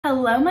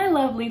Hello, my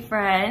lovely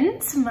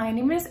friends. My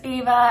name is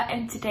Ava,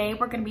 and today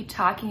we're going to be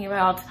talking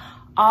about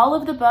all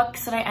of the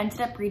books that I ended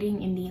up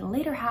reading in the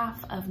later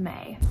half of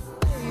May.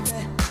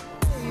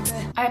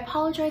 I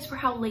apologize for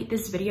how late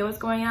this video is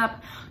going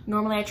up.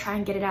 Normally I try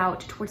and get it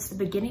out towards the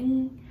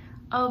beginning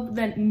of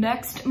the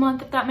next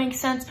month, if that makes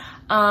sense.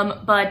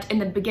 But in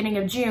the beginning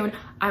of June,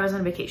 I was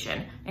on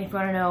vacation. And if you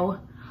want to know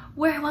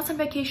where I was on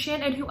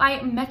vacation and who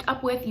I met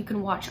up with, you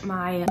can watch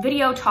my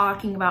video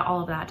talking about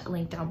all of that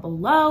linked down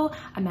below.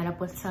 I met up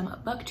with some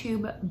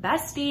booktube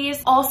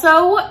besties.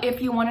 Also,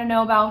 if you want to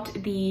know about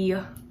the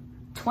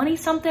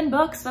 20-something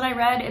books that I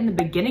read in the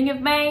beginning of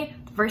May,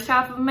 the first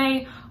half of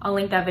May, I'll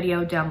link that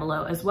video down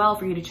below as well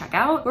for you to check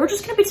out. We're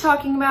just going to be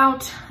talking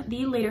about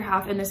the later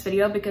half in this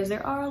video because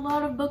there are a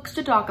lot of books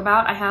to talk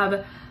about. I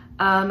have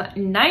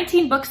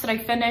 19 books that I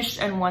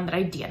finished and one that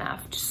I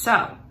DNF'd.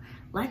 So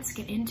let's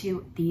get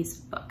into these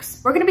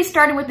books. We're going to be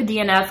starting with the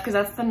DNF because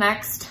that's the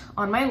next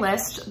on my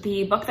list.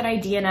 The book that I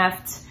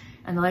DNF'd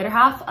in the later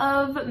half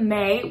of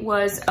May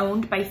was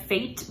Owned by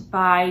Fate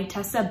by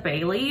Tessa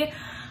Bailey.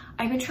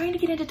 I've been trying to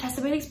get into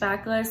Tessa Bailey's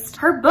backlist.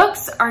 Her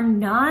books are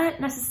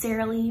not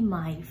necessarily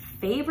my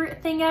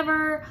favorite thing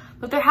ever,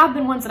 but there have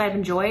been ones that I've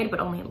enjoyed, but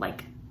only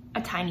like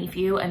a tiny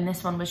few, and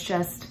this one was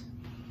just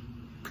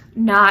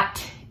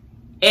not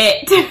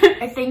it.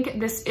 I think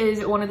this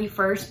is one of the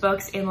first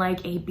books in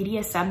like a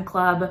BDSM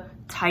club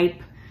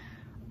type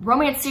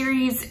romance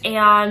series,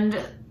 and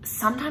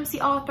sometimes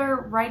the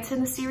author writes in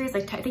the series.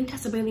 Like I think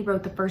Tessa Bailey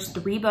wrote the first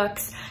 3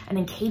 books, and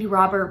then Katie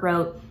Robert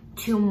wrote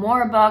 2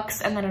 more books,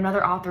 and then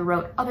another author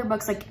wrote other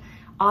books. Like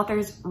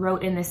authors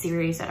wrote in the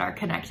series that are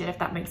connected, if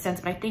that makes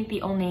sense. But I think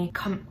the only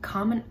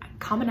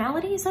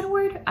commonality, is that a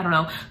word? I don't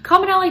know.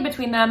 Commonality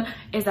between them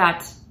is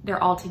that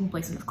they're all taking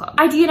place in this club.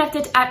 I DNF'd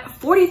it at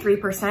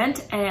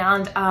 43%,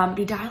 and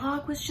the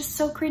dialogue was just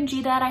so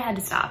cringy that I had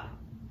to stop.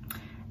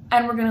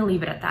 And we're gonna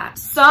leave it at that.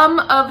 Some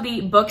of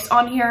the books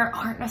on here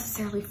aren't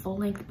necessarily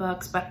full-length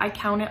books, but I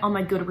count it on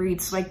my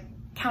Goodreads, so I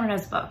count it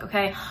as a book,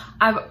 okay?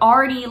 I've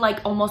already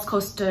like almost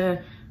close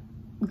to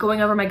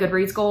going over my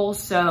Goodreads goal,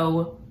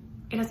 so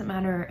it doesn't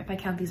matter if I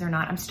count these or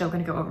not. I'm still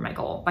gonna go over my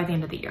goal by the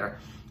end of the year.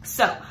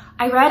 So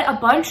I read a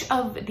bunch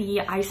of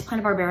the Ice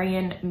Planet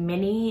Barbarian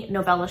mini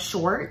novella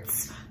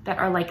shorts that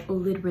are like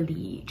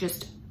literally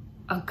just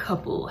a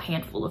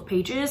handful of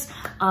pages,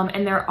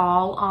 and they're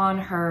all on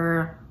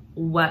her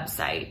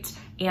website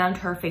and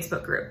her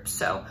Facebook group.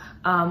 So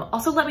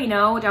also let me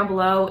know down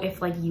below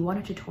if like you want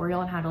a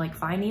tutorial on how to like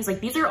find these. Like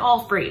these are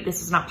all free.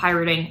 This is not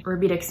pirating.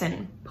 Ruby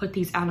Dixon put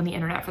these out on the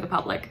internet for the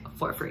public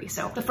for free.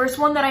 So the first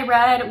one that I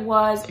read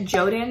was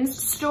Joden's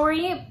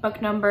Story,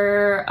 book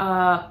number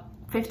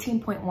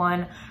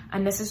 15.1,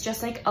 and this is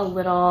just like a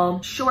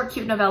little short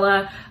cute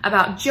novella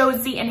about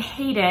Josie and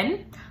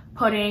Hayden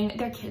putting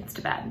their kids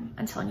to bed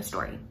and telling a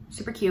story.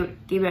 Super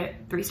cute, gave it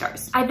 3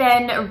 stars. I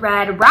then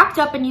read Wrapped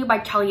Up in You by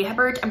Talia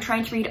Hibbert. I'm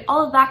trying to read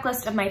all of the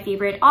backlist of my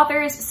favorite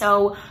authors,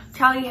 so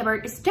Talia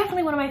Hibbert is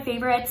definitely one of my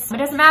favorites. It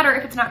doesn't matter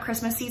if it's not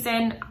Christmas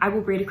season, I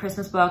will read a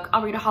Christmas book.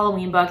 I'll read a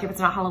Halloween book if it's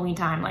not Halloween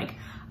time. Like,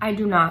 I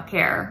do not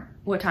care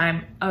what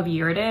time of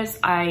year it is.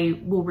 I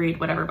will read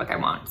whatever book I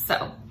want.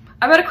 So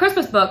I read a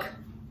Christmas book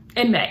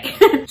in May.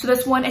 So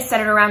this one is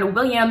centered around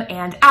William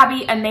and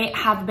Abby, and they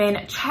have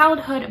been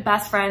childhood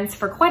best friends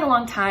for quite a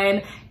long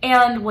time,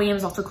 and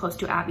William's also close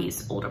to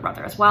Abby's older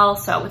brother as well.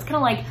 So it's kind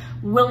of like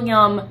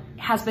William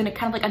has been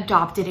kind of like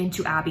adopted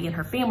into Abby and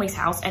her family's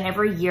house, and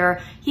every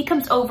year he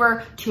comes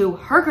over to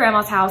her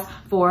grandma's house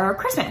for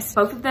Christmas.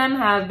 Both of them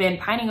have been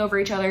pining over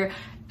each other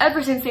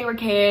ever since they were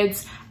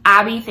kids.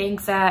 Abby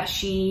thinks that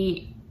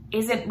she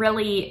isn't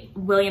really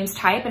William's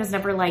type and has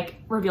never like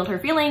revealed her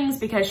feelings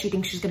because she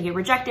thinks she's gonna get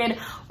rejected,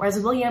 whereas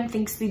William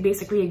thinks the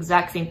basically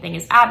exact same thing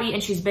as Abby,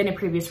 and she's been in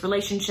previous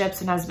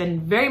relationships and has been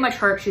very much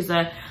hurt. She's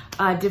a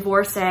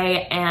divorcee,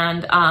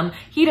 and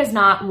he does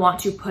not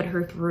want to put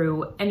her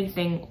through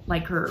anything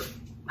like her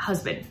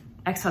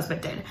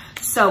ex-husband did.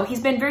 So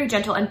he's been very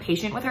gentle and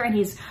patient with her, and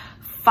he's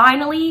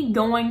finally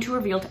going to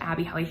reveal to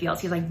Abby how he feels.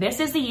 He's like, this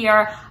is the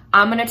year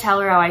I'm gonna tell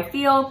her how I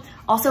feel.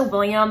 Also,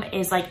 William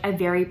is like a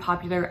very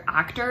popular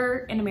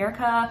actor in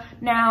America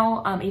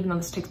now, even though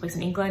this takes place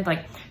in England.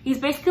 Like, he's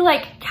basically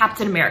like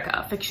Captain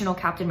America, fictional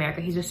Captain America.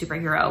 He's a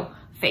superhero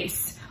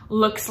face.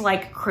 Looks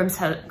like Chris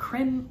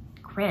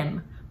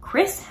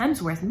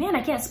Hemsworth. Man,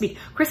 I can't speak.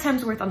 Chris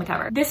Hemsworth on the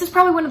cover. This is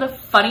probably one of the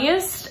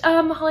funniest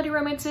holiday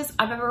romances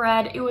I've ever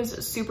read. It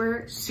was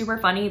super, super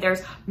funny.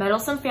 There's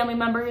meddlesome family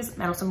members,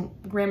 meddlesome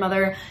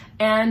grandmother,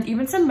 and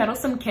even some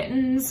meddlesome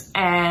kittens,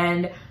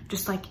 and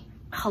just like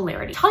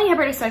hilarity. Talia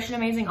Hibbert is such an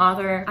amazing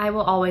author. I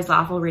will always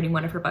laugh while reading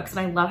one of her books,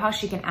 and I love how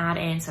she can add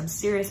in some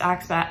serious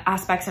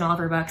aspects in all of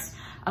her books,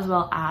 as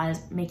well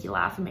as make you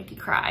laugh and make you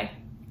cry.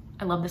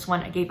 I love this one.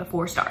 I gave it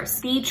 4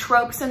 stars. The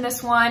tropes in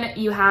this one,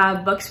 you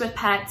have books with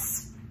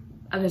pets.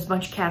 There's a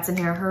bunch of cats in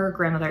here. Her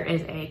grandmother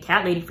is a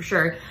cat lady for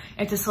sure.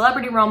 It's a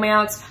celebrity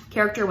romance,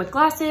 character with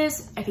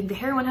glasses. I think the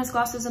heroine has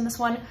glasses in this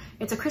one.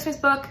 It's a Christmas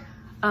book.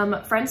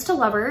 Friends to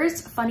Lovers,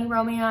 funny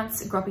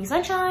romance, Grumpy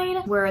Sunshine,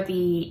 where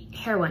the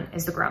heroine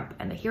is the grump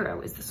and the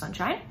hero is the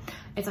sunshine.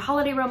 It's a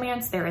holiday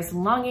romance. There is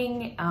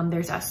longing.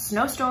 There's a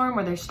snowstorm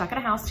where they're stuck in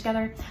a house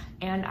together,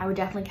 and I would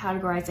definitely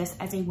categorize this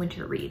as a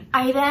winter read.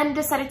 I then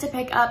decided to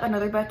pick up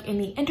another book in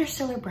the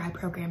Interstellar Bride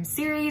Program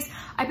series.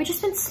 I've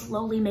just been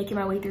slowly making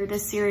my way through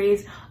this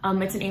series.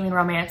 It's an alien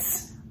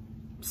romance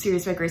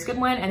series by Grace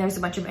Goodwin, and there's a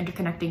bunch of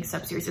interconnecting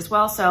sub-series as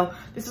well. So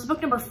this is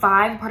book number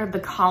 5, part of The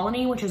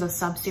Colony, which is a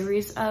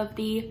sub-series of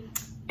the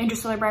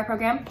Interstellar Bride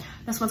Program.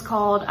 This one's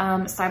called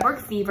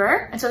Cyborg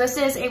Fever. And so this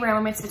is a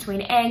romance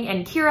between Aang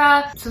and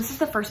Kira. So this is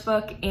the first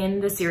book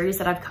in the series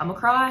that I've come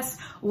across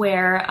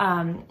where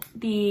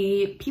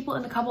the people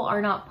in the couple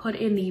are not put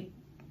in the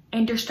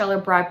Interstellar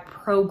Bride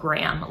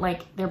Program.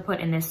 Like, they're put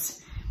in this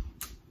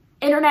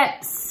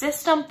internet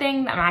system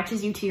thing that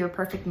matches you to your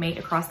perfect mate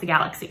across the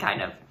galaxy,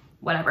 kind of.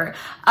 Whatever.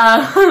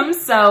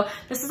 So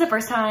this is the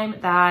first time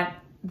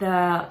that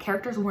the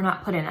characters were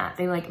not put in that.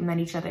 They like met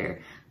each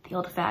other the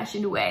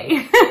old-fashioned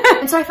way.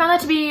 And so I found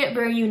that to be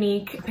very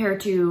unique compared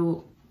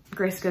to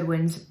Grace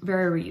Goodwin's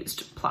very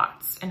reused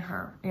plots in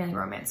her alien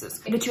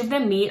romances. The two of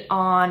them meet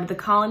on the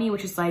Colony,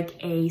 which is like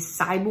a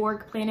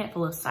cyborg planet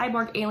full of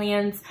cyborg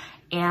aliens.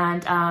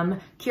 And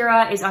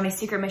Kira is on a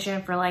secret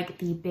mission for like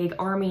the big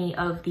army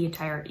of the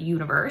entire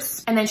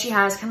universe. And then she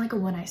has kind of like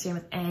a one-night stand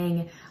with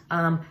Aang,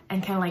 and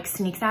kind of like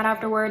sneaks out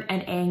afterward,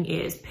 and Aang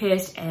is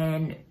pissed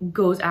and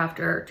goes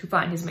after to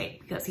find his mate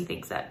because he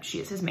thinks that she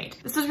is his mate.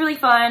 This was really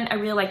fun. I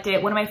really liked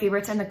it. One of my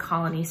favorites in the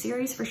Colony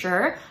series for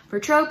sure. For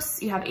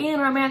tropes, you have alien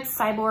romance,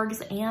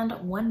 cyborgs, and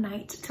One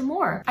Night to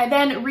More. I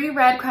then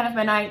reread Crown of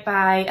Midnight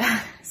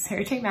by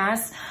Sarah J.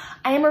 Maas.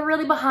 I am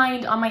really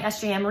behind on my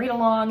SJM read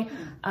along.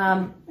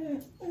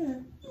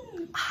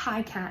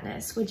 Hi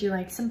Katniss, would you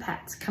like some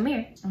pets? Come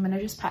here. I'm gonna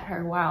just pet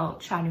her while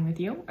chatting with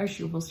you, or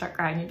she will start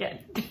crying again.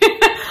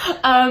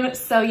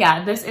 So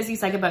yeah, this is the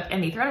second book in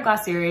the Throne of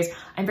Glass series.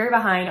 I'm very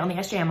behind on the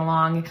SJM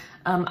along.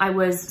 I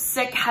was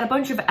sick, had a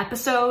bunch of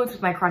episodes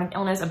with my chronic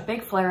illness, a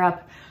big flare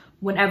up.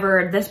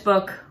 Whenever this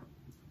book,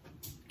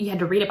 you had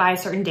to read it by a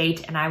certain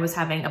date, and I was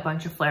having a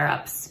bunch of flare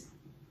ups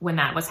when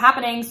that was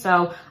happening.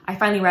 So I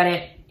finally read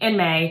it in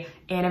May,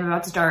 and I'm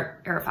about to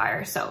start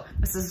Airfire. So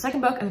this is the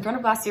second book in the Throne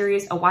of Glass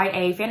series, a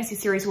YA fantasy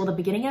series. Well, the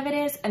beginning of it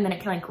is, and then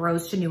it kind of like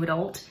grows to new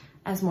adult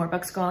as more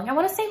books go along. I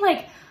want to say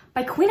like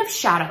by Queen of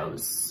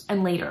Shadows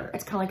and later,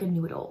 it's kind of like a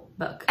new adult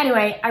book.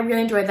 Anyway, I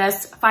really enjoyed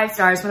this. 5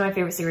 stars, one of my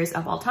favorite series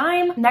of all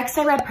time. Next,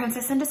 I read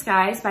Princess in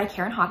Disguise by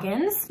Karen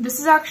Hawkins. This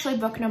is actually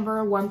book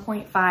number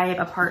 1.5,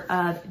 a part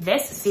of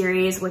this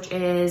series, which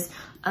is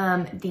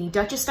the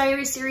Duchess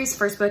Diaries series.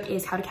 First book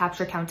is How to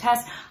Capture a Countess.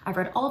 I've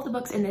read all of the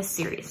books in this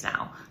series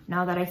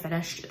now that I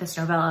finished this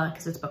novella,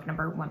 because it's book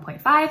number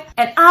 1.5.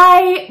 And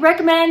I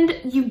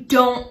recommend you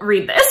don't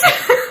read this.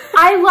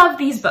 I love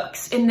these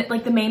books. In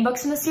like the main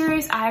books in the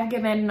series, I've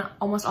given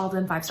almost all of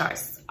them 5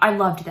 stars. I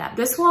loved them.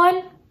 This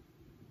one,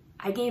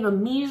 I gave a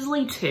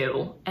measly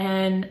 2,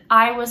 and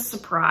I was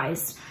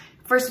surprised.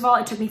 First of all,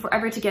 it took me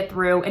forever to get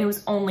through, and it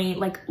was only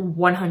like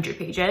 100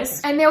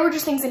 pages. And there were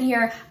just things in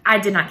here I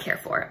did not care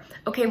for.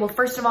 Okay, well,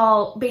 first of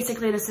all,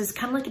 basically this is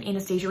kind of like an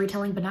Anastasia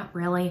retelling, but not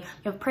really.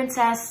 You have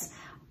Princess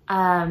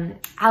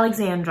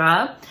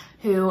Alexandra,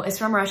 who is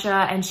from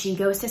Russia, and she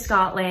goes to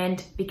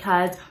Scotland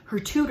because her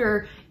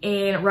tutor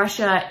in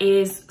Russia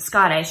is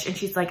Scottish, and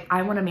she's like,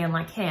 I want a man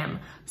like him.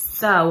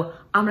 So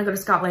I'm gonna go to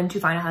Scotland to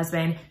find a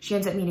husband. She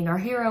ends up meeting our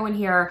hero in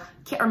here.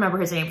 Can't remember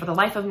his name for the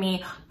life of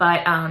me,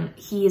 but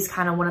he is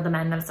kind of one of the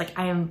men that's like,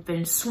 I have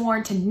been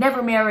sworn to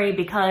never marry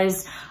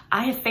because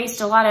I have faced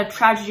a lot of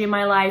tragedy in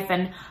my life,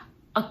 and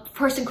a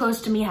person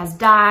close to me has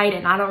died,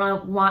 and I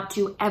don't want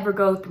to ever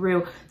go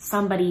through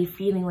somebody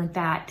feeling like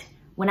that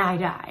when I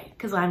die,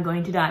 because I'm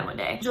going to die one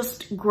day.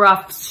 Just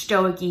gruff,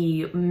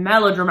 stoic-y,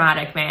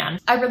 melodramatic man.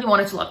 I really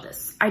wanted to love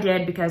this. I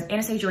did, because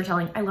Anastasia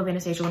retelling, I love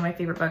Anastasia, one of my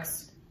favorite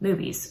books.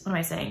 Movies, what am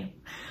I saying?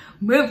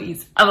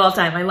 Movies of all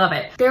time, I love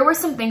it. There were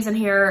some things in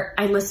here,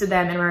 I listed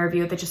them in my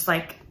review, that just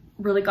like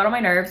really got on my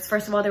nerves.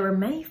 First of all, there were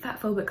many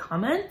fatphobic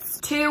comments.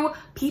 2,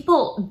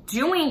 people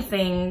doing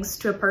things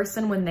to a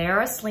person when they're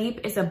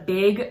asleep is a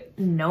big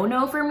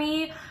no-no for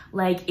me.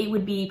 Like, it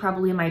would be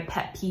probably my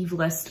pet peeve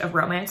list of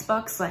romance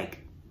books. Like,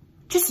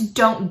 just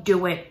don't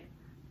do it.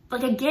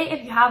 Like, I get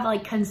if you have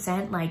like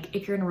consent, like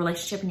if you're in a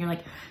relationship and you're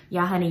like,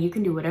 yeah, honey, you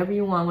can do whatever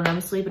you want when I'm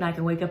asleep and I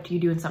can wake up to you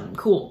doing something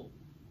cool.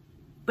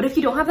 But if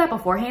you don't have that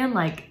beforehand,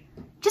 like,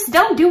 just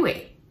don't do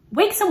it.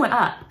 Wake someone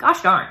up.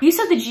 Gosh darn. Use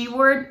of the G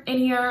word in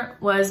here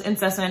was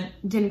incessant.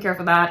 Didn't care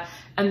for that.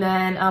 And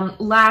then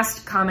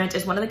last comment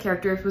is one of the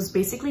characters was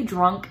basically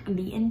drunk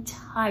the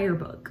entire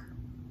book.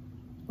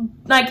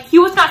 Like, he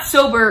was not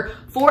sober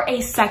for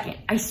a second,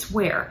 I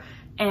swear.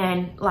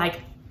 And like,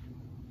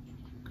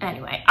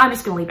 anyway, I'm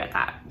just gonna leave it at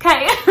that,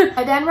 okay?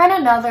 I then read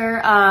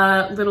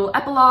another little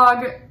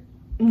epilogue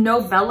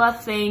novella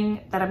thing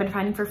that I've been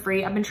finding for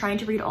free. I've been trying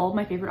to read all of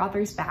my favorite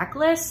authors'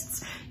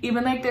 backlists,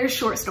 even like their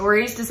short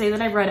stories, to say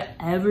that I've read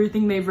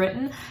everything they've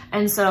written.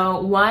 And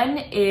so one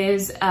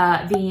is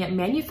The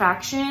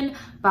Manufactured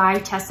by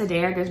Tessa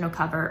Dare. There's no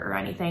cover or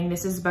anything.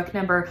 This is book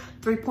number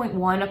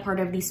 3.1, a part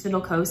of the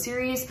Spindle Co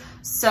series.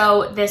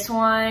 So this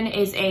one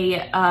is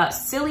a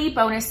silly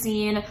bonus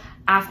scene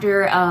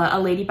after A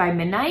Lady by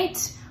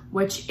Midnight,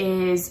 which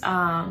is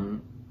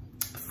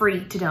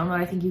free to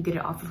download. I think you get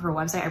it off of her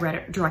website. I read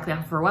it directly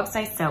off of her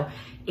website, so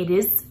it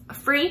is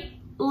free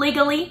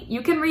legally.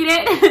 You can read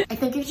it. I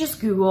think if you just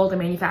Google The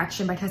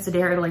Manufactured by Tessa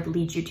Dare, it'll like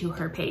lead you to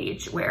her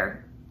page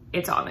where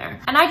it's on there.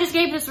 And I just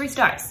gave this 3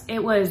 stars.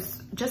 It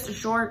was just a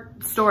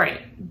short story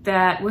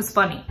that was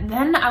funny.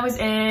 Then I was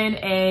in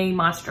a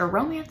monster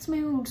romance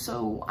mood,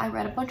 so I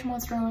read a bunch of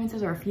monster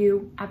romances, or a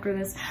few after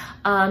this.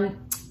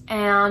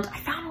 And I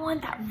found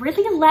one that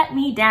really let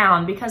me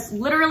down because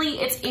literally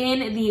it's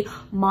in the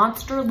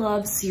Monster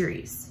Love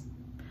series.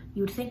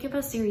 You would think if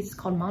a series is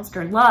called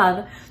Monster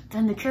Love,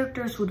 then the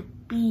characters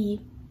would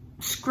be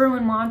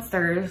screwing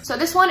monsters. So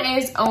this one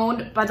is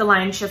owned by The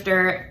Lion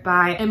Shifter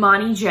by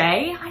Imani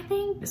J, I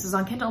think. This is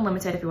on Kindle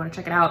Unlimited if you want to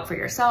check it out for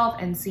yourself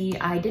and see.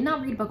 I did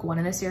not read book 1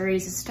 in the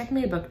series. It's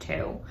technically book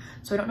 2.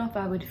 So I don't know if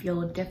I would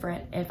feel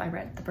different if I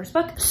read the first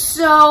book.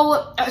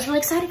 So I was really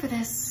excited for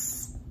this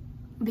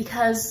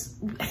because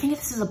I think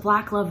this is a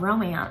black love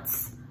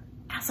romance.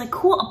 I was like,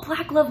 cool, a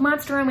black love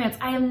monster romance.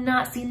 I have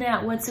not seen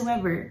that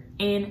whatsoever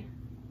in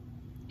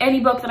any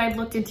book that I've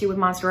looked into with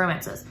monster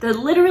romances.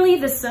 Literally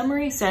the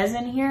summary says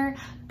in here,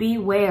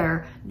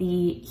 beware,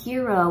 the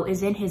hero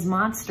is in his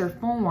monster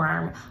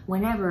form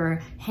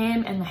whenever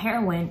him and the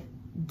heroine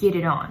get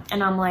it on.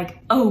 And I'm like,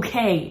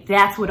 okay,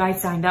 that's what I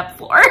signed up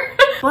for.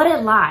 But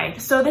it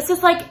lied. So this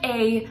is like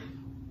a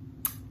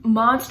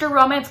monster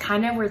romance,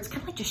 kind of, where it's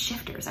kind of like just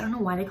shifters. I don't know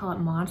why they call it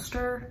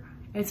monster.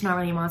 It's not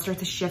really a monster,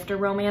 it's a shifter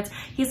romance.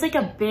 He's like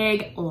a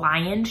big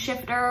lion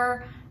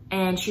shifter,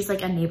 and she's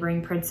like a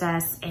neighboring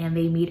princess, and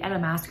they meet at a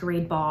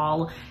masquerade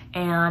ball,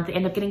 and they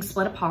end up getting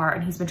split apart,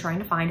 and he's been trying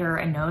to find her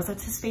and knows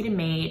that's his fated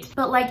mate.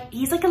 But like,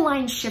 he's like a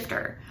lion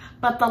shifter,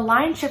 but the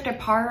lion shifter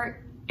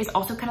part is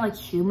also kind of like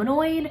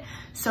humanoid.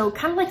 So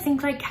kind of like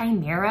things like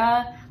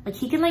chimera, like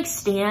he can like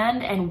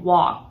stand and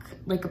walk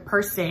like a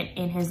person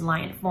in his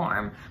lion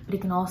form, but he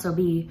can also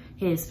be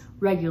his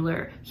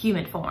regular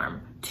human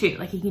form too.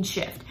 Like he can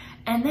shift.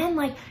 And then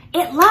like,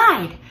 it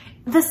lied.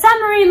 The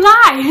summary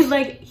lied.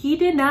 Like he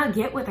did not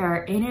get with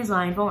her in his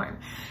lion form.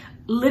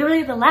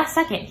 Literally the last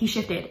second he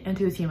shifted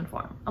into his human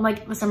form. I'm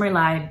like, the summary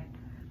lied.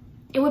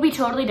 It would be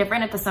totally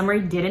different if the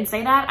summary didn't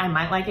say that. I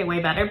might like it way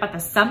better, but the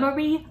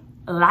summary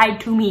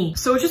lied to me.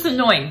 So it's just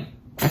annoying.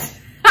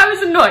 I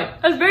was annoyed.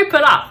 I was very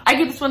put off. I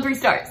give this one 3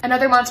 stars.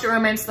 Another monster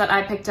romance that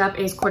I picked up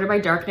is Courted by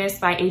Darkness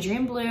by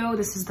Adrienne Blue.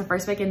 This is the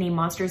first book in the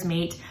Monsters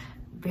Mate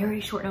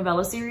very short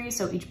novella series.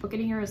 So each book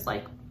in here is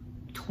like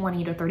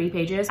 20 to 30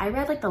 pages. I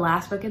read like the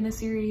last book in the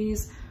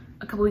series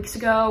a couple weeks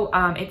ago.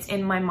 It's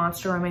in my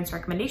monster romance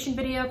recommendation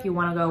video if you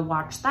want to go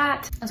watch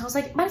that. And so I was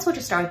like, might as well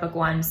just start with book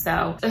 1.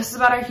 So this is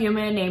about a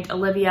human named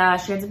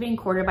Olivia. She ends up being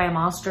courted by a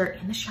monster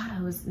in the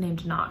shadows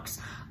named Nox.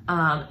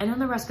 And then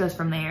the rest goes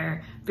from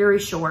there. Very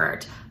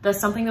short.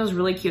 Something that was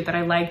really cute that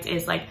I liked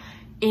is like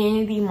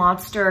in the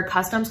monster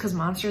customs, because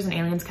monsters and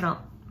aliens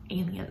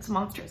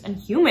monsters and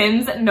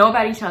humans know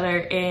about each other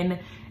in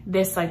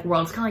this like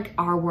world. It's kind of like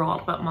our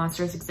world, but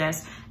monsters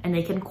exist and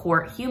they can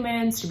court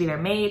humans to be their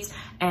mates.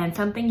 And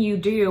something you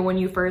do when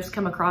you first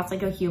come across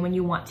like a human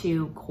you want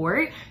to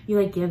court, you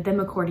like give them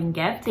a courting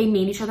gift. They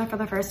meet each other for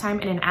the first time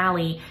in an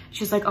alley.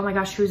 She's like, oh my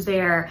gosh, who's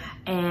there?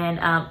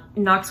 And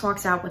Nox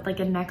walks out with like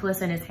a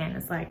necklace in his hand.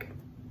 It's like,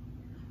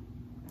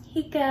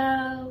 here you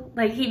go.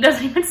 Like he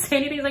doesn't even say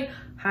anything. He's like,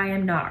 hi,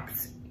 I'm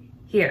Nox.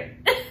 Here.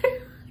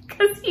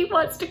 Because he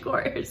wants to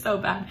court her so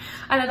bad.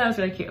 I thought that was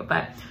really cute,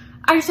 but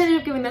I just ended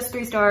up giving this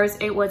 3 stars.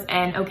 It was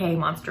an okay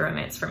monster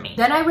romance for me.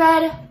 Then I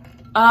read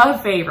a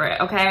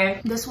favorite,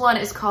 okay? This one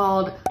is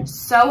called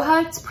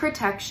Xoxo's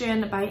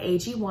Protection by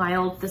A.G.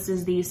 Wilde. This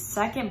is the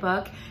 2nd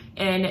book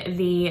in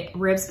the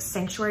Ribs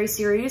Sanctuary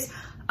series.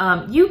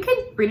 You can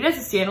read it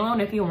as a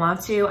standalone if you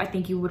want to. I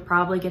think you would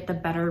probably get the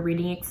better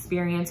reading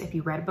experience if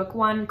you read book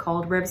 1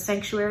 called Ribs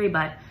Sanctuary,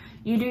 but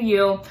you do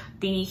you.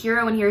 The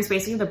hero in here is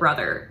basically the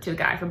brother to the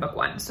guy from book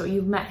 1. So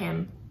you've met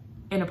him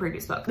in a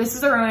previous book. This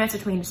is a romance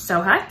between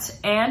Xoxo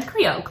and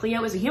Cleo.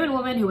 Cleo is a human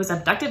woman who was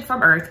abducted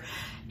from Earth,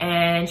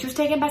 and she was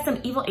taken by some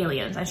evil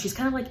aliens, and she's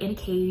kind of like in a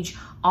cage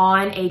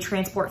on a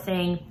transport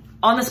thing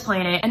on this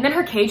planet. And then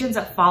her cage ends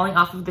up falling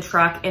off of the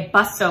truck. It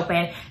busts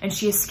open and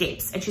she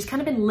escapes. And she's kind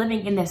of been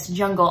living in this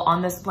jungle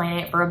on this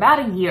planet for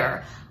about a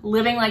year,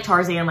 living like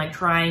Tarzan, like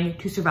trying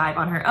to survive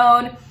on her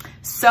own.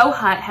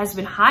 Xoxo has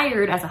been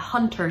hired as a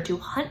hunter to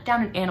hunt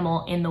down an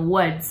animal in the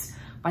woods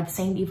by the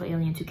same evil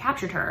aliens who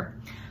captured her.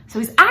 So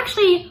he's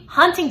actually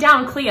hunting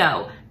down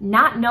Cleo,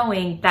 not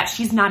knowing that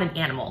she's not an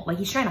animal. Like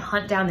he's trying to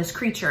hunt down this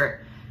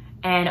creature,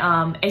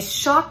 and is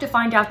shocked to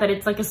find out that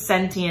it's like a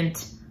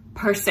sentient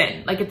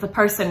person. Like it's a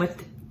person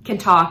with can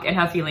talk and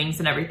have feelings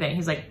and everything.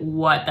 He's like,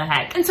 what the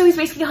heck? And so he's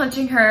basically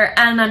hunting her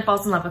and then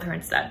falls in love with her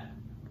instead.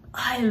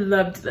 I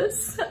loved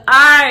this.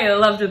 I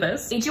loved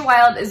this. H.G.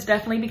 Wild is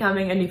definitely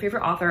becoming a new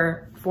favorite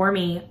author for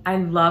me. I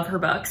love her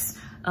books.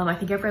 I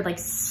think I've read like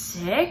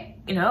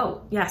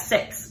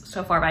 6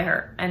 so far by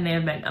her, and they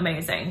have been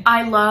amazing.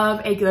 I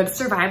love a good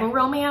survival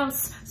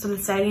romance. So the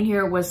setting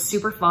here was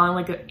super fun,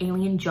 like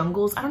alien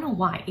jungles. I don't know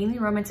why.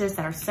 Alien romances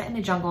that are set in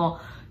the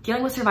jungle,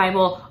 dealing with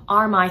survival,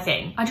 are my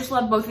thing. I just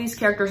love both of these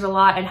characters a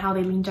lot and how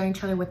they leaned on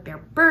each other with their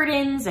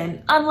burdens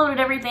and unloaded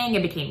everything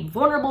and became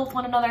vulnerable with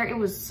one another. It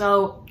was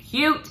so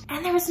cute.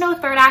 And there was no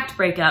third act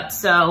breakup,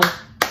 so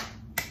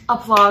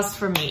applause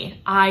for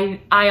me. I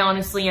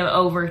honestly am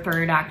over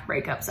third act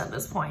breakups at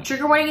this point.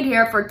 Trigger warning in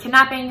here for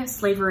kidnapping,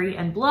 slavery,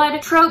 and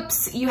blood.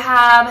 Tropes, you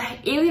have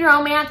alien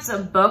romance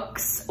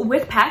books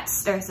with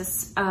pets. There's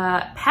this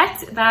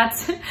pet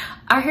that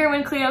our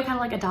heroine Cleo kind of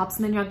like adopts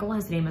in the jungle.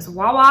 His name is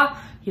Wawa.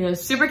 He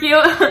is super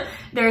cute.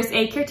 There's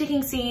a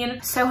caretaking scene.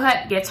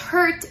 Sohut gets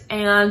hurt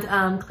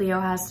and Cleo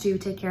has to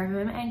take care of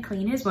him and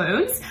clean his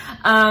wounds.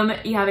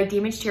 You have a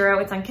damaged hero.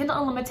 It's on Kindle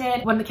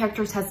Unlimited. One of the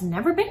characters has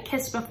never been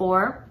kissed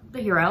before,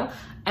 the hero.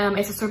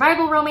 It's a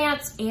survival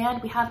romance,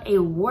 and we have a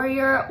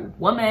warrior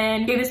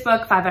woman. Gave this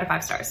book 5 out of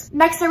 5 stars.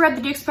 Next, I read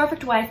The Duke's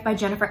Perfect Wife by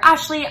Jennifer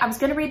Ashley. I was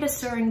gonna read this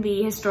during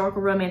the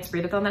historical romance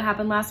readathon that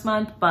happened last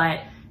month, but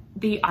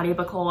the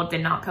audiobook hold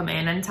did not come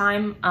in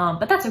time,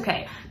 but that's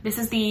okay. This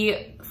is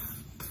the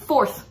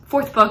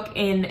fourth book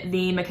in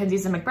the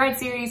Mackenzies and McBride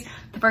series.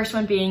 The first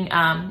one being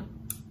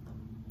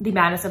The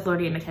Madness of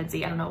Lord Ian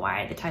Mackenzie. I don't know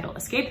why the title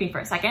escaped me for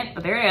a second,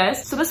 but there it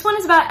is. So this one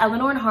is about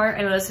Eleanor and Hart.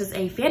 I know this is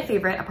a fan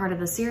favorite, a part of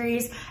the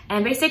series.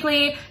 And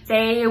basically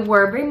they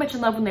were very much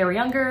in love when they were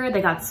younger.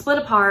 They got split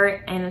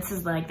apart, and this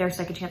is like their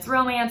second chance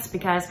romance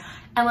because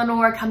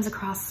Eleanor comes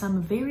across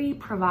some very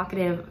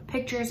provocative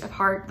pictures of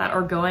Hart that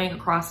are going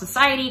across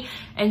society,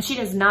 and she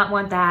does not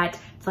want that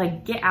to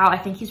like get out. I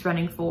think he's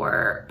running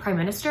for prime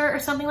minister or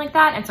something like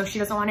that. And so she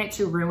doesn't want it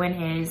to ruin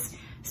his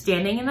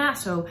standing in that.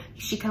 So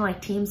she kind of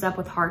like teams up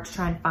with Hart to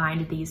try and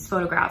find these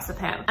photographs of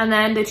him. And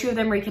then the two of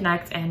them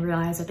reconnect and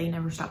realize that they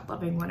never stopped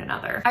loving one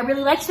another. I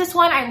really liked this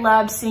one. I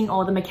loved seeing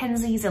all the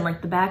Mackenzies and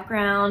like the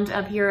background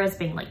of here as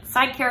being like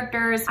side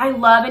characters. I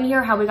love in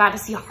here how we got to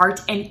see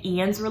Hart and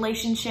Ian's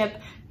relationship,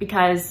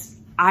 because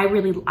I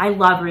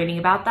love reading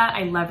about that.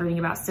 I love reading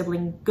about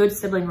good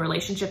sibling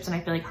relationships, and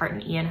I feel like Hart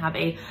and Ian have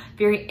a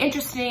very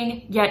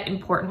interesting yet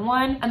important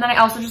one. And then I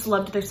also just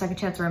loved their second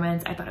chance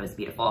romance. I thought it was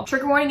beautiful.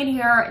 Trigger warning in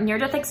here: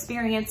 near-death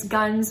experience,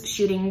 guns,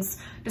 shootings,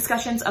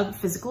 discussions of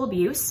physical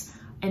abuse.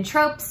 And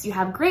tropes, you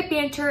have great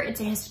banter. It's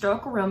a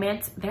historical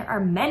romance. There are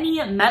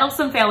many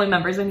meddlesome family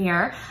members in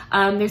here.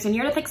 There's a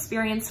near-death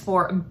experience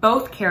for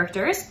both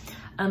characters.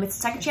 It's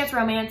a second chance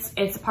romance.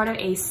 It's a part of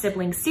a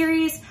sibling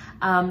series.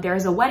 There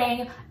is a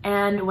wedding,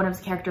 and one of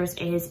the characters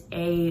is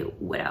a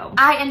widow.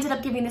 I ended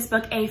up giving this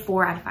book a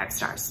 4 out of 5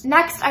 stars.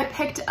 Next, I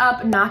picked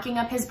up Knocking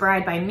Up His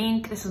Bride by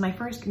Mink. This is my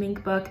first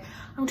Mink book.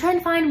 I'm trying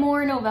to find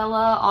more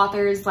novella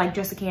authors like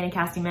Jessica Ann and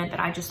Cassie Mint that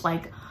I just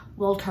like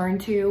will turn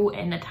to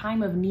in a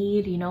time of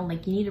need, you know,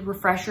 like you need a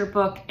refresher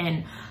book,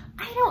 and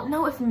I don't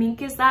know if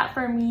Mink is that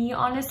for me,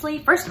 honestly.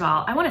 First of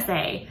all, I want to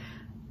say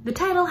the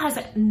title has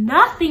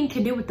nothing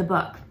to do with the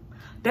book.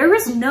 There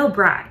is no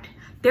bride.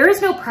 There is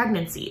no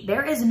pregnancy.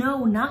 There is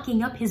no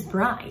knocking up his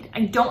bride.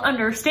 I don't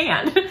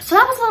understand. So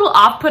that was a little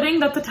off-putting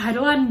that the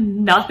title had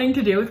nothing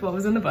to do with what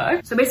was in the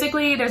book. So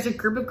basically there's a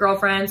group of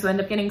girlfriends who end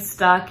up getting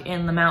stuck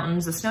in the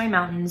mountains, the snowy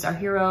mountains. Our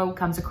hero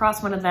comes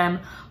across one of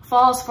them,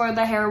 falls for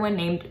the heroine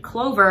named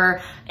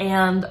Clover,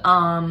 and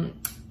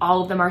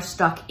all of them are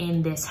stuck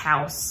in this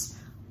house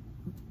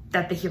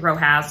that the hero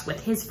has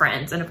with his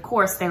friends. And of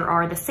course, there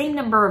are the same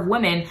number of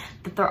women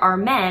that there are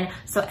men,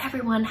 so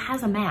everyone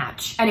has a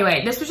match.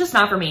 Anyway, this was just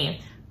not for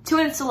me. Too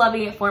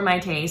insta-lovey for my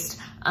taste.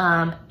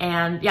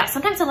 And yeah,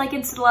 sometimes I like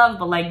insta-love,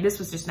 but like this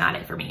was just not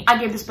it for me. I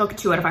gave this book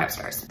 2 out of 5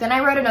 stars. Then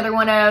I read another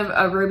one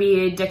of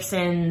Ruby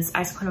Dixon's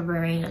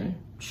Isochronographian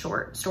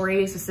short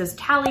stories. This is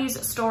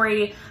Tally's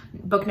story,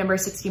 book number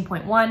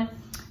 16.1.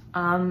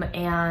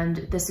 And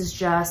this is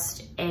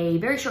just a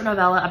very short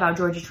novella about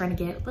Georgie trying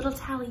to get little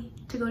Tally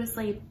to go to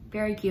sleep.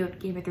 Very cute,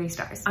 gave it 3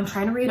 stars. I'm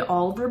trying to read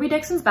all of Ruby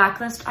Dixon's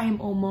backlist. I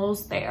am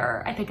almost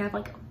there. I think I have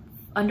like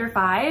under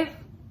 5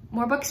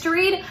 more books to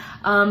read.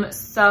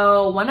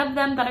 So one of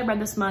them that I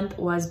read this month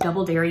was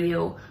Double Dare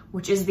You,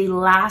 which is the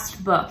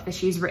last book that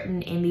she's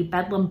written in the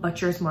Bedlam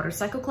Butchers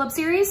Motorcycle Club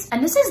series.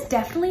 And this is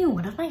definitely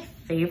one of my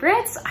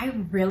favorites. I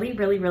really,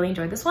 really, really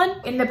enjoyed this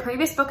one. In the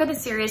previous book of the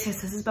series,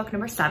 this is book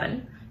number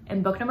 7.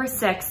 In book number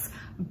 6,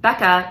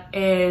 Becca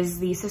is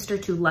the sister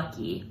to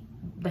Lucky,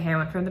 the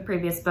heroine from the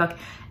previous book.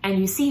 And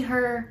you see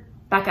her,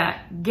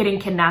 Becca, getting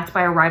kidnapped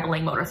by a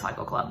rivaling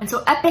motorcycle club. And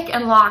so Epic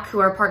and Locke, who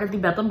are part of the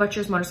Bedlam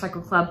Butchers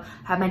Motorcycle Club,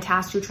 have been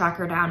tasked to track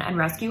her down and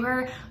rescue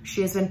her.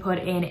 She has been put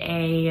in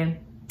a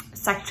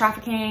sex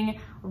trafficking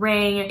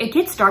ring. It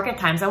gets dark at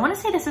times. I want to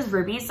say this is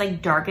Ruby's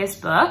like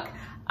darkest book,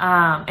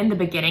 in the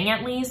beginning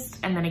at least,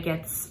 and then it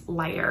gets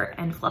lighter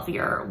and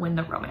fluffier when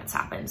the romance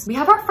happens. We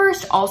have our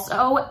first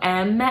also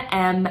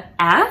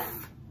MMF.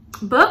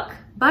 book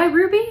by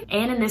Ruby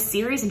and in this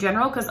series in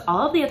general, because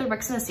all of the other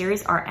books in the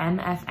series are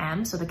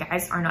MFM, so the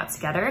guys are not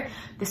together.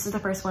 This is the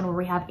first one where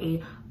we have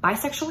a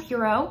bisexual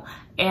hero,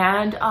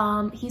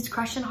 and he's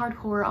crushing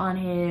hardcore on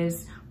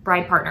his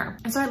bride partner.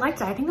 And so I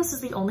liked it. I think this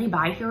is the only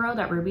bi hero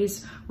that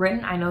Ruby's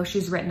written. I know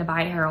she's written a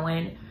bi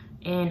heroine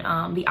in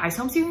the Ice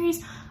Home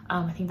series.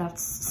 I think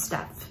that's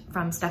Steph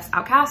from Steph's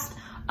Outcast.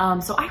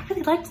 So I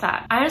really liked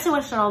that. I honestly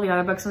wish that all the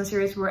other books in the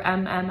series were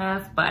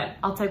MMF, but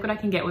I'll take what I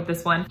can get with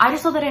this one. I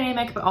just love the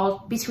dynamic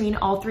between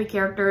all three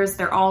characters.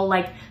 They're all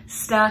like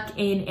stuck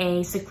in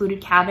a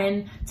secluded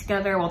cabin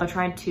together while they're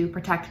trying to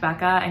protect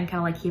Becca and kind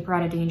of like keep her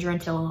out of danger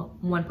until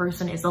one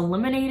person is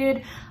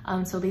eliminated.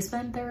 So they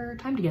spend their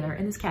time together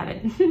in this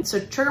cabin. So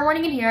trigger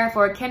warning in here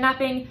for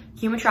kidnapping,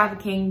 human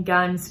trafficking,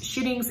 guns,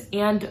 shootings,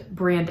 and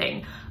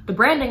branding. The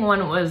branding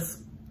one was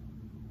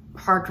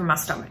hard for my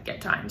stomach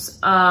at times.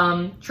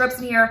 Tropes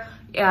in here,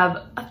 you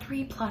have a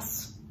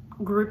 3+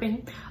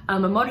 grouping, a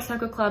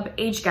motorcycle club,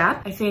 age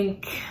gap. I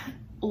think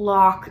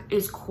Locke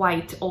is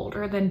quite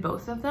older than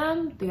both of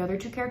them, the other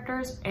two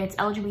characters. It's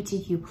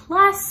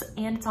LGBTQ+,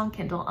 and it's on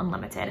Kindle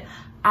Unlimited.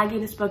 I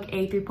gave this book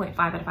a 3.5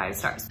 out of 5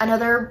 stars.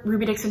 Another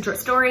Ruby Dixon short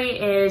story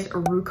is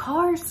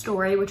Rukar's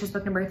Story, which is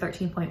book number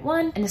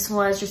 13.1. And this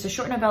was just a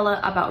short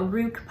novella about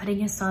Rook putting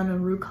his son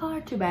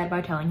Rukar to bed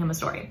by telling him a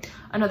story.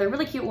 Another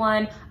really cute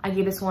one. I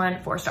gave this one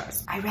 4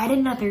 stars. I read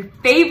another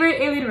favorite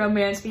alien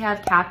romance. We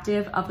have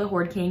Captive of the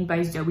Horde King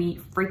by Zoe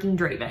freaking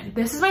Draven.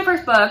 This is my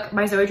first book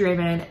by Zoe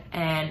Draven,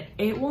 and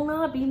it will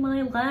not be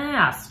my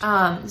last.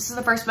 This is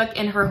the first book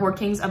in her Horde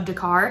Kings of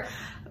Dakar.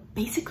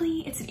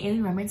 Basically, it's an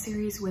alien romance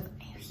series with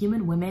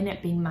human women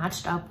being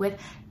matched up with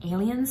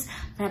aliens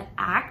that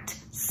act,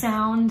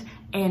 sound,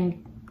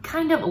 and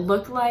kind of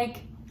look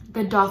like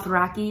the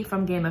Dothraki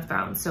from Game of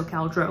Thrones, so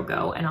Khal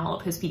Drogo and all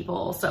of his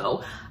people.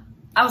 So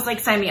I was like,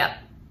 sign me up,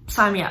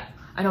 sign me up.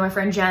 I know my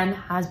friend Jen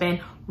has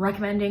been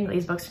recommending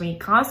these books to me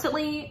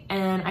constantly,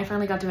 and I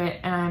finally got to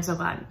it, and I'm so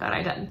glad that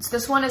I did. So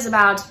this one is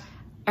about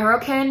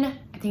Erokin.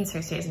 I think it's how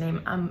you say his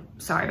name. I'm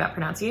sorry about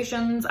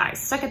pronunciations. I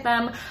suck at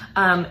them.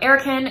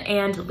 Erokin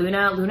and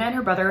Luna. Luna and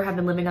her brother have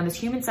been living on this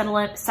human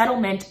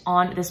settlement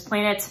on this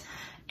planet,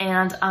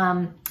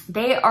 and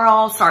they are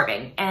all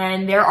starving.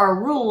 And there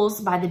are rules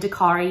by the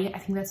Dakari. I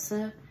think that's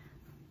the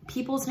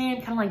people's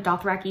name, kind of like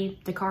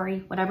Dothraki,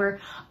 Dakari, whatever.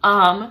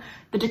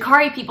 The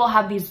Dakari people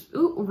have these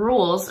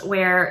rules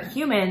where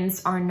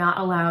humans are not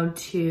allowed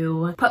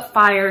to put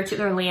fire to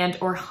their land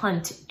or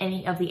hunt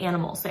any of the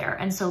animals there.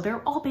 And so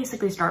they're all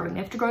basically starving. They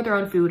have to grow their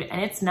own food, and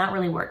it's not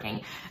really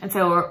working. And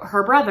so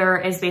her brother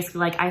is basically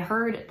like, I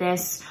heard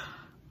this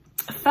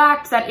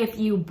fact that if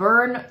you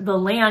burn the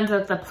land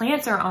that the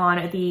plants are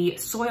on, the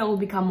soil will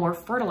become more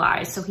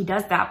fertilized. So he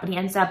does that, but he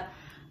ends up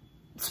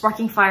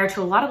sparking fire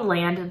to a lot of the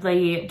land.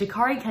 The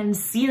Dakari can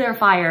see their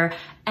fire,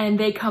 and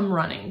they come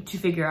running to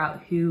figure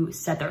out who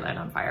set their land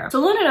on fire. So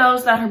Luna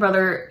knows that her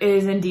brother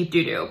is in deep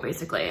doo-doo,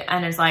 basically,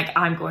 and is like,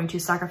 I'm going to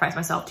sacrifice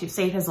myself to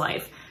save his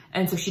life.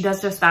 And so she does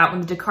just that.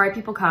 When the Dakari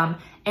people come,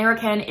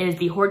 Erokin is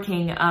the Horde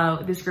King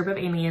of this group of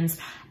aliens,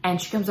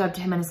 and she comes up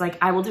to him and is like,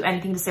 I will do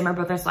anything to save my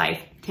brother's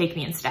life, take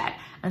me instead.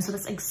 And so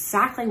that's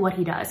exactly what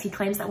he does. He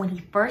claims that when he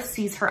first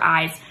sees her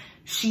eyes,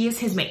 she is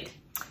his mate.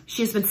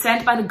 She has been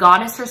sent by the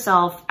goddess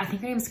herself, I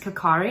think her name is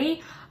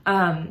Kakari,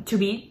 to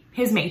be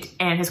his mate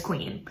and his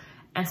queen.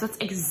 And so that's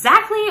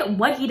exactly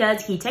what he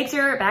does. He takes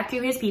her back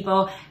to his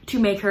people to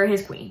make her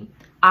his queen.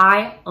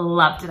 I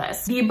loved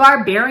this. The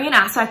barbarian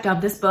aspect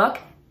of this book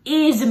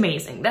is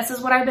amazing. This is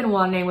what I've been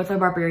wanting with a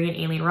barbarian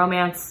alien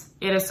romance.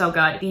 It is so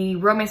good. The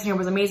romance in here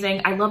was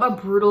amazing. I love a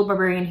brutal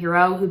barbarian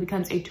hero who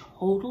becomes a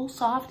total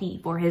softie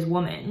for his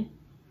woman.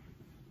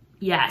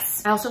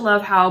 Yes. I also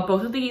love how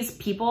both of these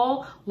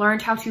people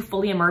learned how to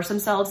fully immerse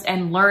themselves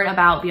and learn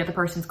about the other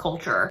person's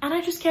culture. And I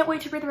just can't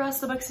wait to read the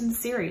rest of the books in the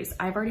series.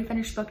 I've already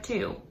finished book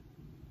 2,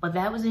 but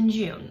that was in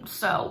June.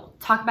 So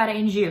talk about it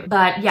in June.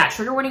 But yeah,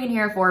 trigger warning in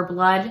here for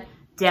blood,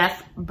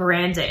 death,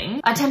 branding,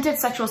 attempted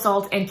sexual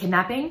assault, and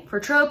kidnapping. For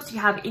tropes, you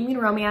have alien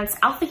romance,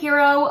 alpha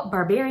hero,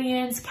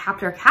 barbarians,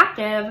 captor,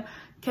 captive,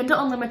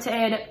 Kindle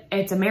Unlimited.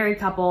 It's a married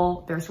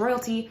couple. There's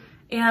royalty.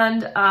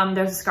 And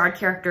there's a scarred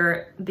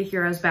character. The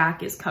hero's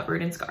back is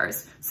covered in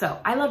scars. So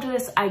I loved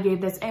this. I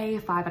gave this a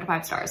 5 out of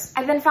 5 stars.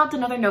 I then found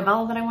another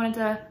novella that I wanted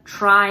to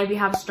try. We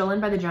have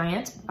Stolen by the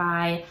Giant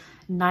by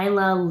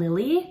Nyla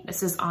Lilly.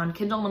 This is on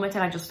Kindle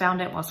Unlimited. I just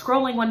found it while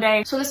scrolling one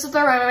day. So this is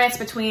the romance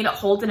between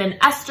Holden and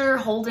Esther.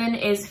 Holden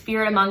is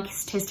feared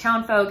amongst his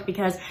townfolk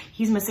because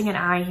he's missing an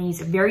eye.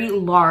 He's very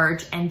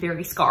large and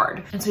very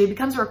scarred. And so he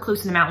becomes a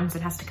recluse in the mountains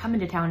and has to come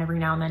into town every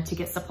now and then to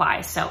get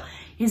supplies. So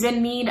he's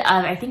in need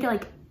of, I think,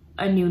 like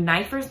a new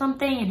knife or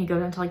something, and he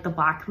goes into like the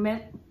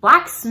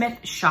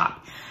blacksmith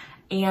shop,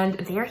 and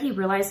there he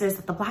realizes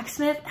that the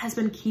blacksmith has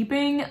been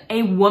keeping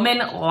a woman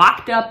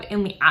locked up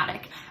in the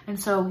attic, and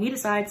so he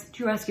decides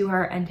to rescue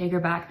her and take her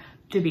back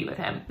to be with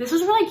him. This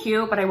was really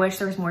cute, but I wish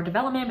there was more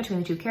development between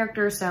the two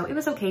characters, so it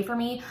was okay for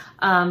me.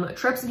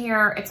 Tropes in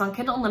here, it's on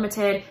Kindle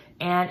Unlimited.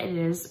 and it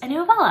is a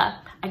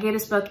novella. I gave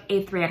this book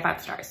a 3 out of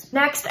 5 stars.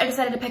 Next, I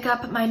decided to pick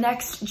up my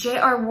next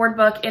J.R. Ward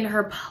book in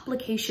her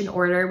publication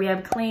order. We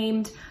have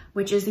Claimed,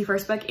 which is the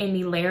first book in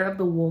the Lair of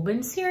the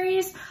Woven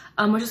series,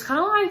 which is kind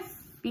of, I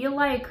feel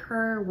like,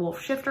 her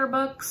Wolf Shifter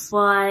books,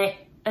 but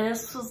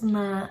this was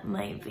not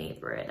my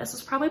favorite. This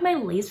was probably my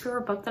least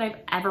favorite book that I've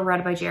ever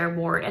read by J.R.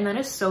 Ward, and that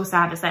is so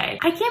sad to say.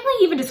 I can't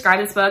really even describe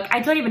this book.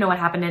 I don't even know what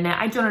happened in it.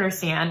 I don't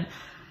understand.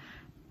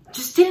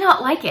 Just did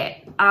not like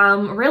it,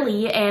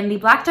 really. And the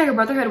Black Dagger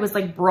Brotherhood was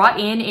like brought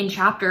in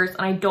chapters,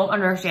 and I don't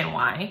understand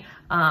why.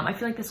 I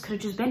feel like this could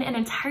have just been an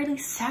entirely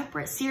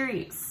separate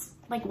series.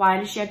 Like, why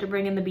did she have to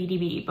bring in the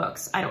BDB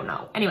books? I don't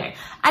know. Anyway,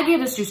 I gave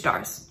this 2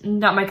 stars.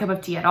 Not my cup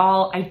of tea at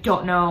all. I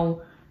don't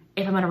know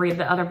if I'm gonna read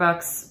the other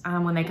books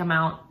when they come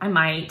out. I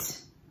might.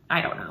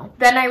 I don't know.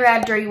 Then I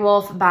read Dirty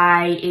Wolf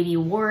by A.D.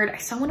 Ward. I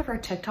saw one of her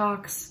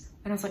TikToks,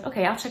 and I was like,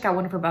 okay, I'll check out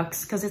one of her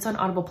books because it's on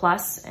Audible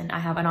Plus, and I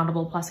have an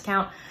Audible Plus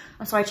account.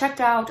 So I checked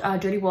out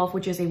Dirty Wolf,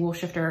 which is a Wolf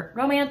Shifter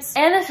romance,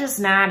 and that's just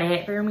not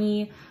it for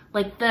me.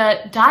 Like,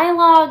 the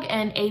dialogue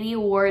and A.D.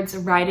 Ward's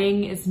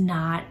writing is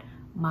not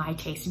my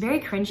taste. Very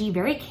cringy,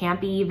 very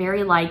campy,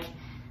 very like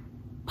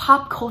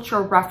pop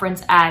culture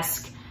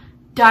reference-esque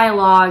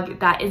dialogue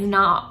that is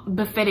not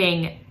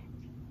befitting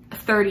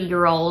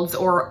 30-year-olds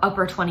or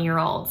upper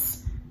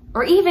 20-year-olds,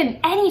 or even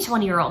any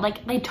 20-year-old.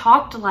 Like, they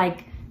talked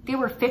like they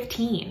were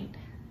 15.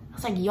 I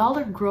was like, y'all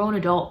are grown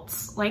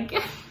adults. Like,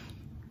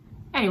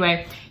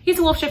 anyway, he's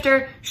a wolf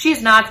shifter.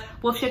 She's not.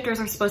 Wolf shifters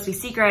are supposed to be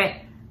secret,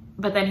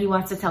 but then he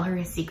wants to tell her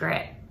his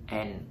secret,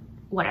 and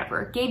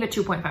whatever. Gave it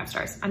 2.5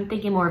 stars. I'm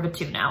thinking more of a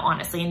 2 now,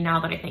 honestly, now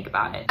that I think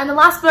about it. And the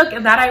last book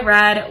that I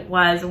read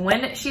was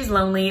When She's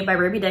Lonely by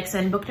Ruby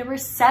Dixon, book number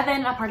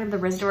 7, a part of the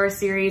Rizdor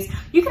series.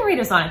 You can read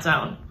this on its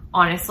own,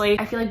 honestly.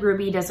 I feel like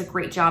Ruby does a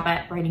great job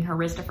at writing her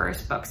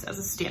Rizdiverse books as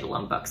a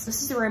standalone books.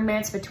 This is a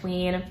romance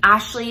between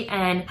Ashley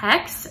and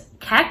Kex,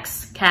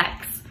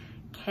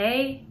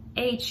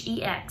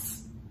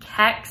 K-H-E-X,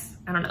 Kex,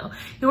 I don't know.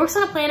 He works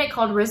on a planet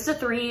called Rizda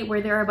 3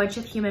 where there are a bunch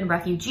of human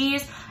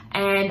refugees,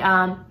 and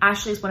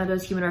Ashley is one of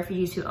those human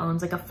refugees who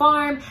owns like a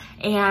farm,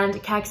 and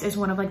Kex is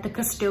one of like the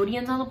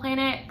custodians on the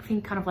planet. I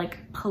think kind of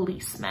like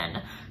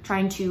policemen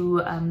trying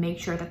to make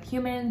sure that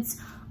humans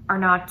are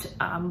not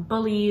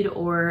bullied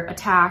or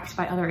attacked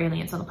by other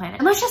aliens on the planet.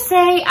 And let's just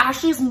say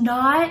Ashley's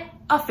not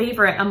a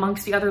favorite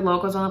amongst the other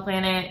locals on the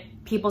planet.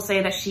 People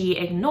say that she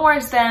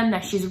ignores them,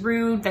 that she's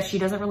rude, that she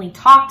doesn't really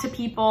talk to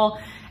people.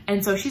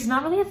 And so she's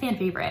not really a fan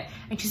favorite.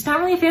 And she's not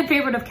really a fan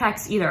favorite of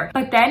Kex either.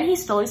 But then he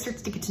slowly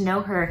starts to get to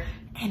know her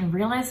and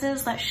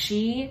realizes that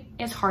she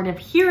is hard of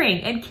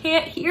hearing and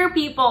can't hear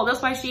people.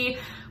 That's why she,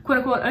 quote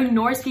unquote,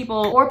 ignores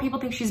people, or people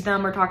think she's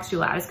dumb or talks too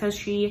loud. It's because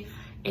she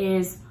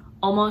is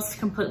almost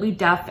completely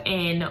deaf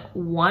in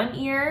one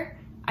ear,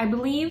 I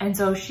believe. And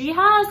so she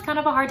has kind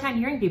of a hard time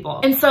hearing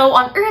people. And so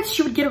on Earth,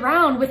 she would get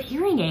around with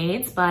hearing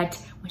aids, but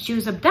when she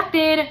was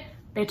abducted,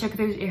 they took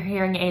her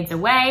hearing aids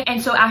away.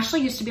 And so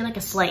Ashley used to be like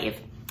a slave.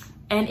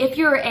 And if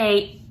you're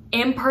a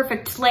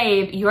imperfect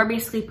slave, you're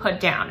basically put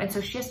down. And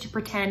so she has to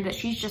pretend that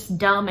she's just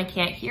dumb and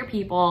can't hear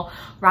people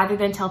rather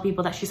than tell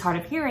people that she's hard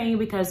of hearing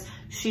because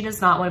she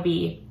does not want to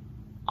be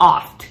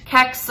offed.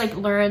 Kex like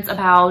learns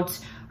about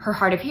her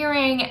hard of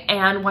hearing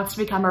and wants to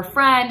become her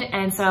friend.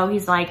 And so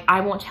he's like,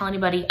 I won't tell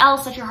anybody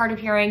else that you're hard of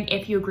hearing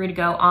if you agree to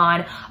go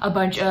on a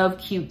bunch of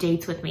cute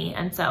dates with me.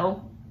 And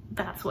so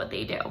that's what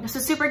they do. This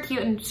is super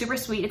cute and super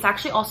sweet. It's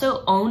actually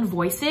also own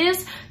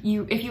voices.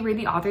 If you read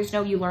the author's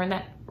note, you learn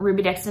that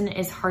Ruby Dixon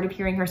is hard of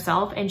hearing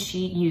herself and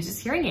she uses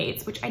hearing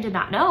aids, which I did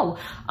not know.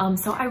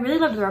 So I really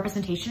loved the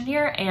representation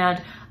here.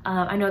 And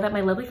I know that my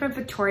lovely friend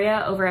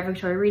Victoria over at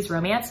Victoria Reads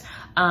Romance,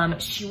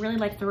 she really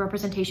liked the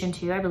representation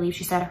too. I believe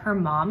she said her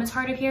mom is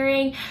hard of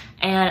hearing,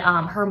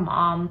 and her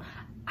mom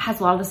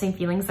has a lot of the same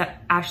feelings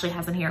that Ashley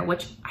has in here,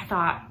 which I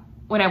thought,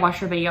 when I watched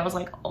her video, I was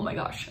like, oh my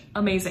gosh,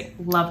 amazing.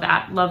 Love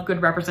that. Love good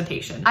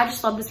representation. I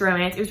just love this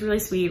romance. It was really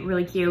sweet,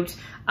 really cute.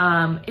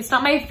 It's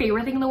not my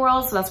favorite thing in the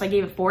world, so that's why I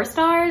gave it 4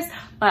 stars,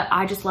 but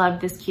I just love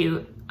this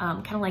cute,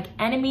 kind of like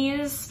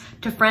enemies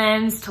to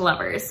friends to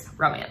lovers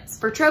romance.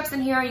 For tropes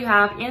in here, you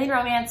have alien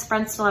romance,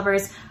 friends to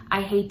lovers,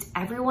 I hate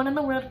everyone in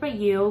the world but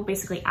you.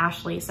 Basically,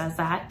 Ashley says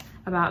that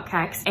about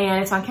Kex,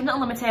 and it's on Kindle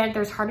Unlimited.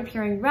 There's hard of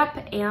hearing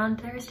rep, and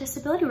there's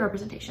disability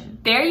representation.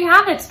 There you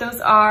have it.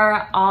 Those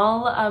are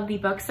all of the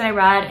books that I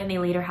read in the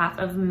later half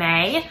of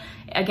May.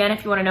 Again,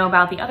 if you want to know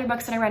about the other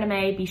books that I read in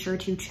May, be sure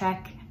to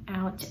check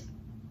out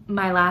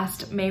my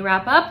last May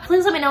wrap up.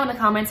 Please let me know in the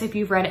comments if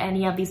you've read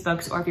any of these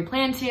books or if you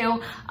plan to.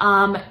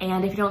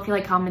 And if you don't feel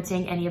like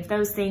commenting any of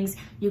those things,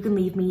 you can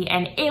leave me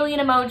an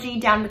alien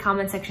emoji down in the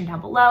comment section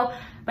down below.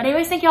 But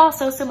anyways, thank you all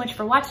so much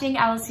for watching.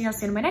 I will see you all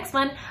soon in my next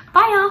one.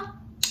 Bye y'all.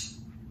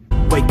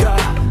 Wake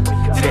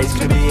up, today's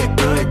gonna be a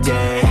good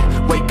day.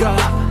 Wake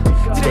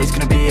up, today's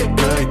gonna be a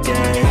good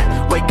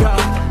day. Wake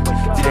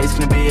up, today's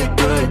gonna be a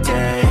good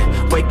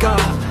day. Wake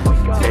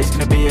up, today's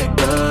gonna be a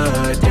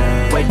good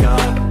day. Wake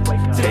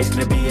up, today's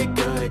gonna be a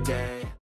good day.